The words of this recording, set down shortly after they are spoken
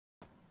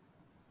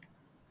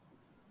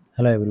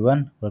Hello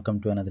everyone,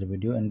 welcome to another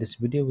video. In this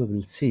video, we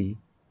will see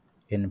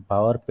in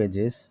Power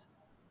Pages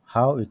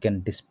how you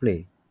can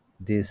display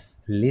these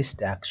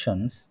list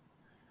actions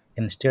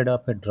instead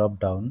of a drop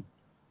down.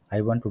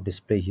 I want to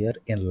display here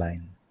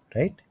inline,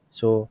 right?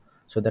 So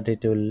that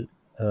it will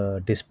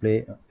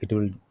display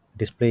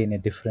in a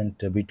different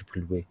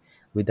beautiful way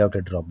without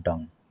a drop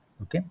down.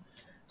 Okay.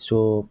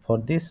 So for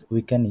this,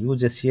 we can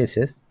use a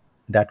CSS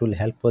that will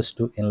help us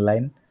to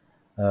inline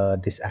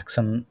this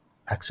action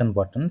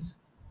buttons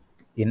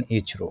in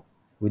each row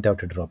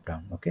without a drop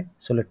down. Okay,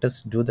 so let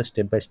us do the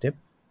step by step.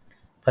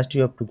 First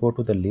you have to go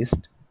to the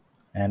list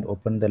and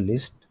open the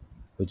list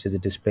which is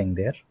displaying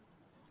there,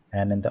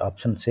 and in the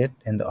option set,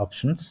 in the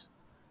options,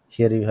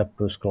 here you have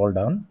to scroll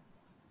down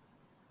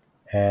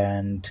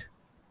and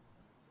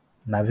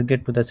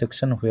navigate to the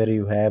section where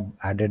you have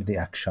added the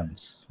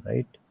actions,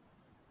 right?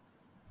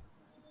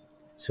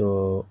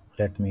 So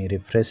let me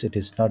refresh, it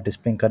is not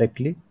displaying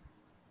correctly,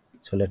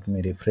 so let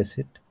me refresh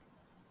it.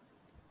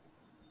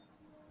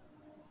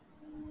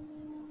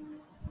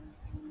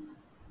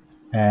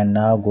 And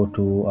now go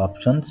to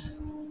options,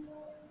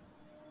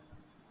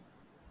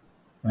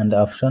 and the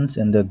options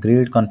in the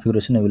grid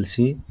configuration, you will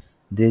see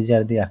these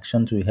are the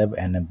actions we have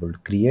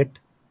enabled: create,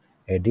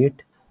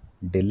 edit,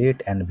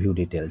 delete and view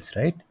details,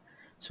 right?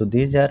 So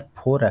these are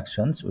four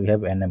actions we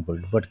have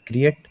enabled, but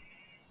create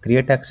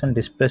action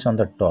displays on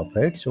the top,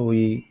 right? So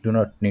we do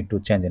not need to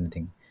change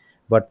anything,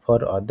 but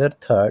for other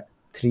third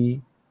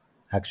three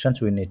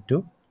actions we need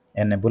to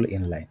enable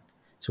inline.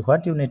 So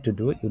what you need to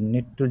do, you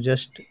need to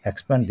just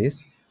expand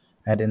this,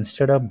 and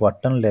instead of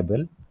button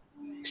label,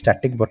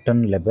 static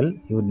button label,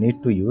 you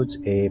need to use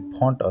a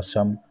font or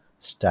some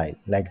style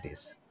like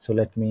this. So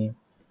let me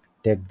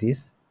take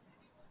this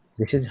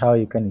is how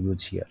you can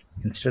use here.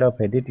 Instead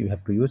of edit, you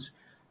have to use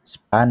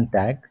span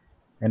tag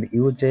and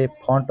use a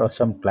font or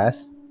some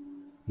class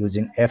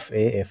using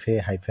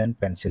fa hyphen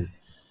pencil.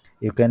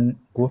 You can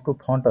go to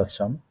font or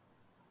some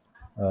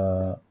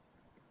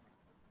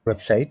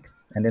website,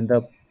 and in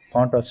the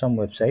font or some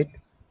website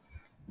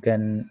you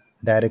can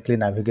directly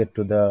navigate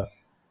to the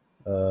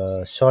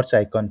search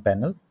icon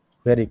panel,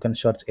 where you can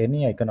search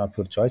any icon of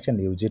your choice and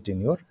um,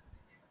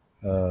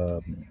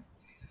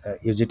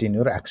 use it in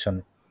your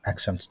action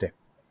step.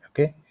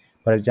 Okay,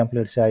 for example,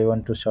 let's say I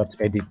want to search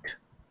edit.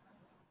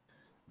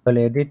 Well,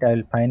 edit, I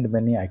will find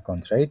many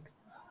icons, right?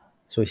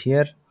 So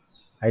here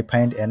I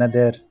find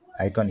another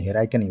icon here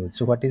I can use.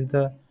 So what is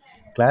the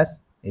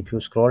class? If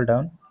you scroll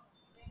down,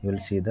 you will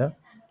see the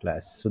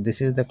class. So this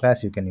is the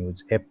class you can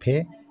use,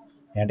 fa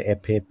and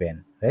fa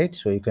pen, right?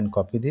 So you can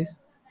copy this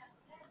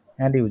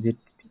and use it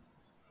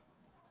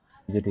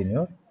in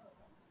your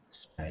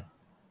style,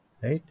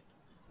 right?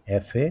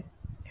 fa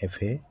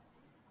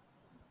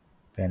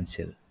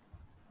pencil.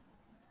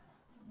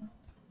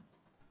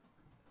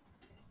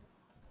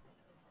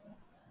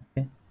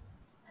 Okay,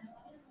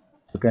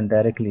 you can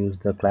directly use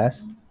the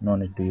class, no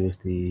need to use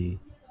the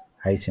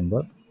high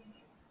symbol.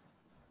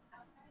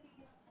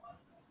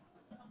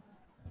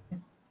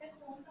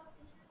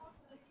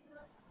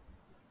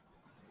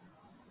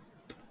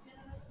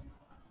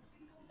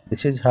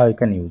 This is how you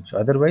can use.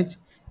 Otherwise,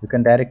 you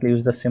can directly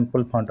use the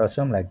simple font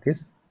awesome like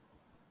this.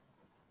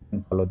 You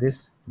can follow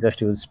this. Just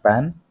use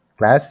span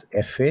class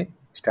fa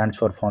stands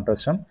for font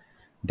awesome,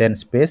 then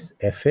space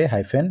fa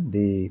hyphen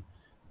the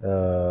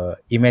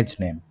image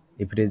name.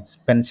 If it is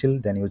pencil,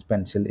 then use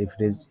pencil. If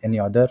it is any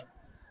other,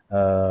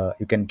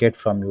 you can get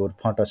from your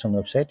font awesome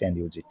website and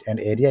use it.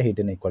 And area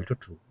hidden equal to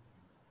true.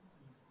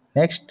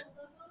 Next,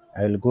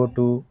 I will go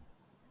to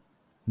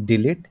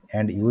delete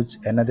and use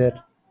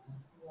another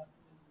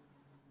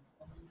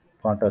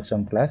font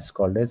awesome class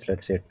called as,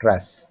 let's say,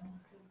 trash.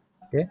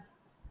 Okay.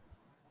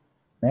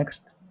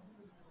 Next,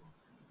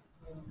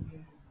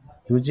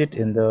 use it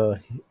in the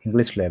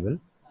English level,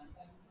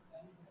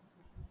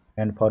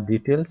 and for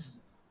details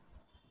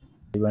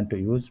I want to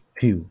use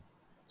view.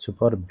 So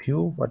for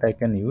view, what I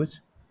can use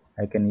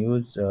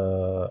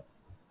a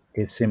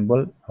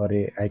symbol or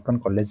a icon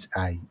called as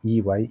eye.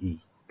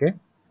 Okay,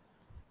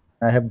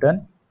 I have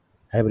done.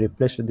 I have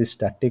replaced this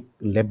static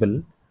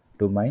label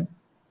to my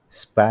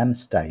span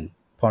style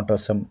font or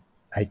some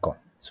icon.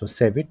 So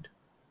save it.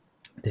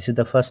 This is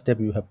the first step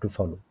you have to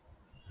follow.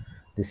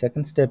 The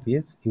second step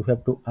is you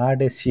have to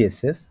add a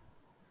css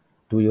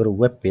to your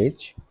web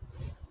page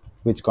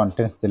which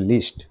contains the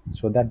list,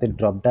 so that the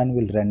drop down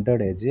will render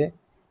as a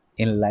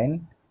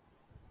inline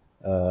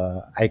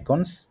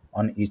icons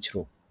on each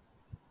row.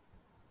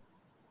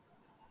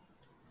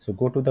 So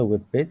go to the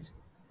web page.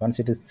 Once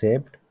it is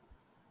saved,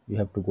 you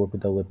have to go to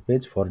the web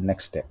page for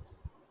next step.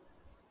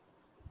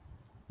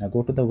 Now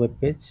go to the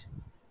web page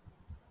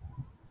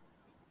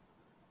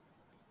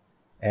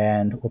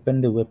and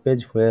open the web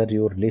page where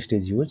your list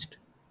is used.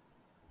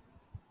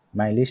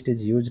 My list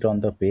is used on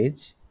the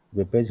page,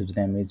 web page whose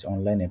name is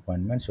online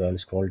appointment. So I'll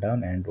scroll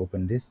down and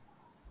open this.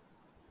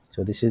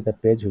 So this is the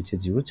page which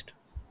is used,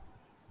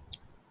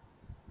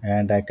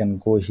 and I can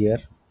go here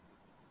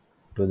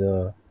to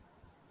the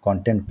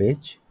content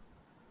page.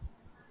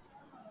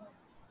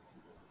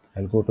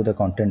 I'll go to the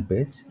content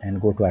page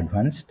and go to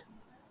advanced,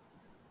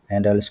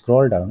 and I'll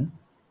scroll down.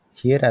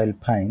 Here I will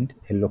find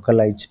a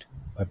localized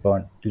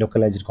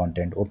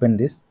content. Open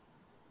this,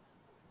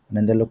 and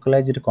in the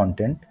localized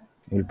content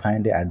you will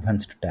find the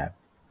advanced tab.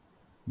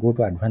 Go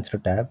to advanced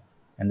tab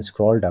and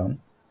scroll down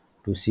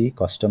to see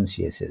custom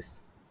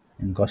CSS.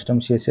 In custom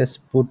CSS,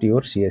 put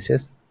your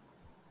CSS.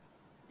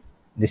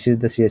 This is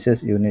the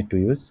CSS you need to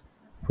use,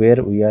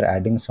 where we are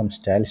adding some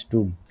styles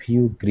to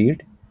view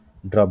grid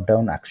drop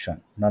down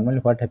action. Normally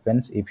what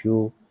happens if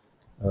you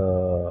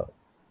uh,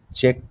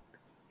 check,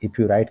 if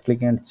you right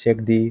click and check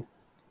the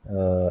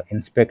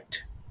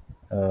inspect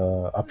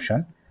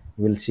option,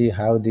 you will see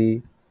how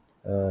the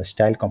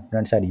style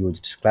components are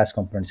used, class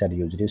components are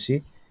used. You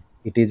see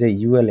it is a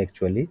UL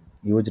actually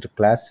used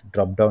class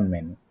drop down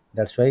menu.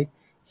 That's why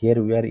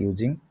here we are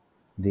using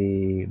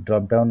the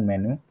drop down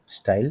menu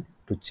style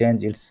to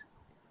change its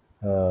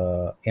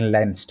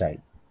inline style.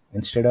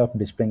 Instead of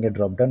displaying a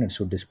drop down, it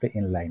should display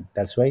inline.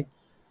 That's why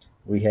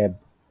we are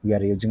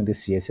using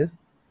this CSS.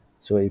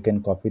 So you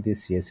can copy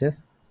this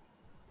CSS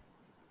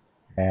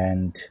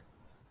and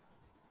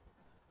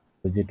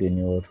put it in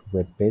your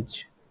web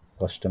page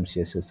custom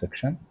CSS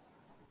section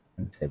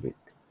and save it.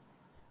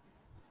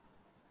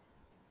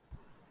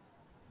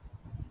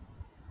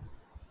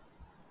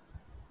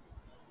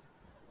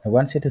 Now,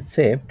 once it is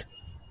saved,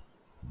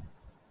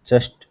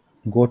 just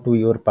go to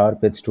your Power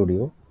Page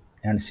Studio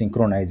and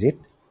synchronize it.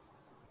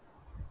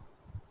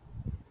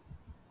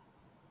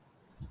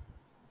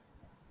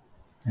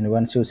 And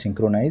once your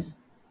synchronize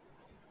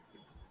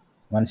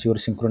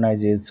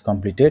is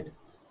completed,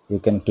 you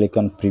can click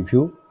on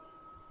preview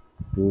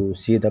to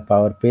see the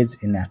Power Page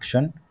in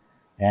action,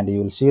 and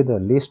you will see the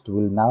list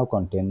will now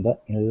contain the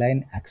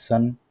inline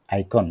action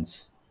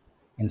icons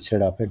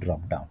instead of a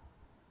drop down.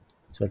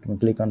 So let me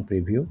click on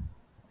preview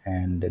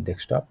and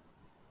desktop.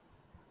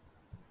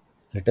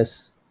 Let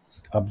us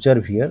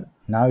observe here.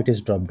 Now it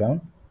is drop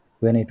down.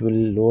 When it will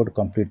load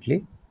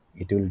completely,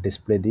 it will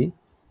display the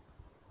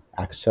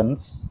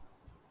actions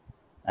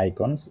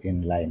icons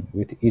in line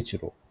with each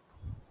row.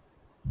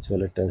 So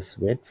let us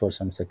wait for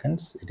some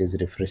seconds. It is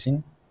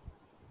refreshing.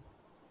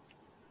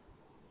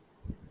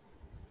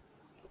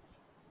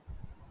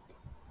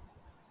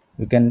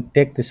 You can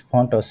take this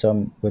font or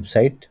some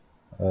website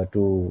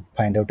to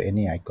find out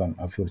any icon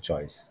of your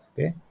choice.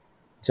 Okay,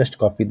 just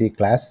copy the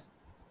class,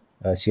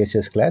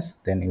 CSS class,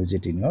 then use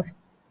it in your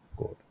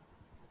code.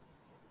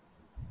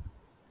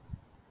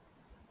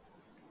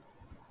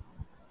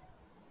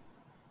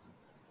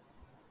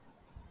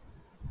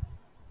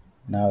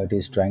 Now it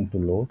is trying to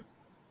load.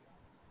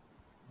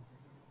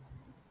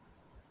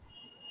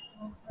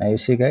 Now you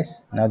see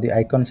guys, now the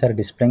icons are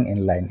displaying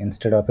in line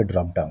instead of a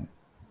drop down,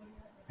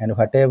 and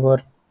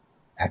whatever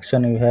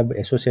action you have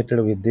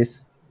associated with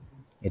this,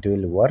 it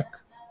will work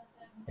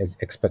as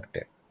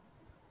expected.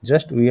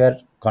 Just we are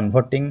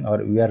converting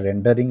or we are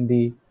rendering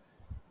the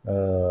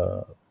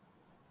uh,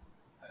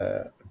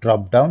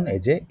 drop down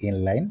as a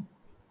inline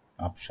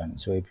option.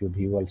 So if you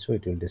view also,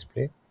 it will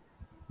display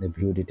the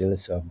view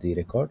details of the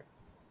record,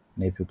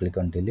 and if you click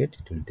on delete,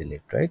 it will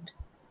delete, right?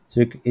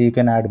 So you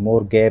can add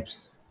more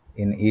gaps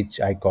in each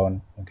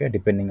icon, okay,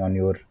 depending on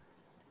your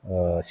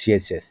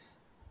CSS.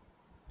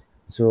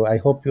 So I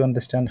hope you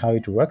understand how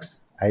it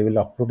works. I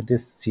will upload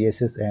this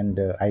CSS and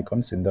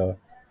icons in the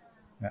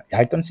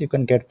icons you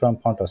can get from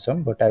Font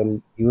Awesome, but I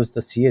will use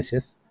the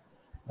CSS,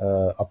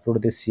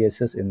 upload this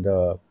CSS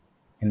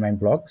in my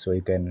blog, so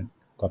you can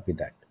copy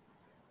that.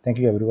 Thank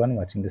you everyone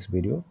watching this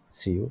video.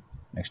 See you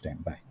next time.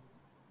 Bye.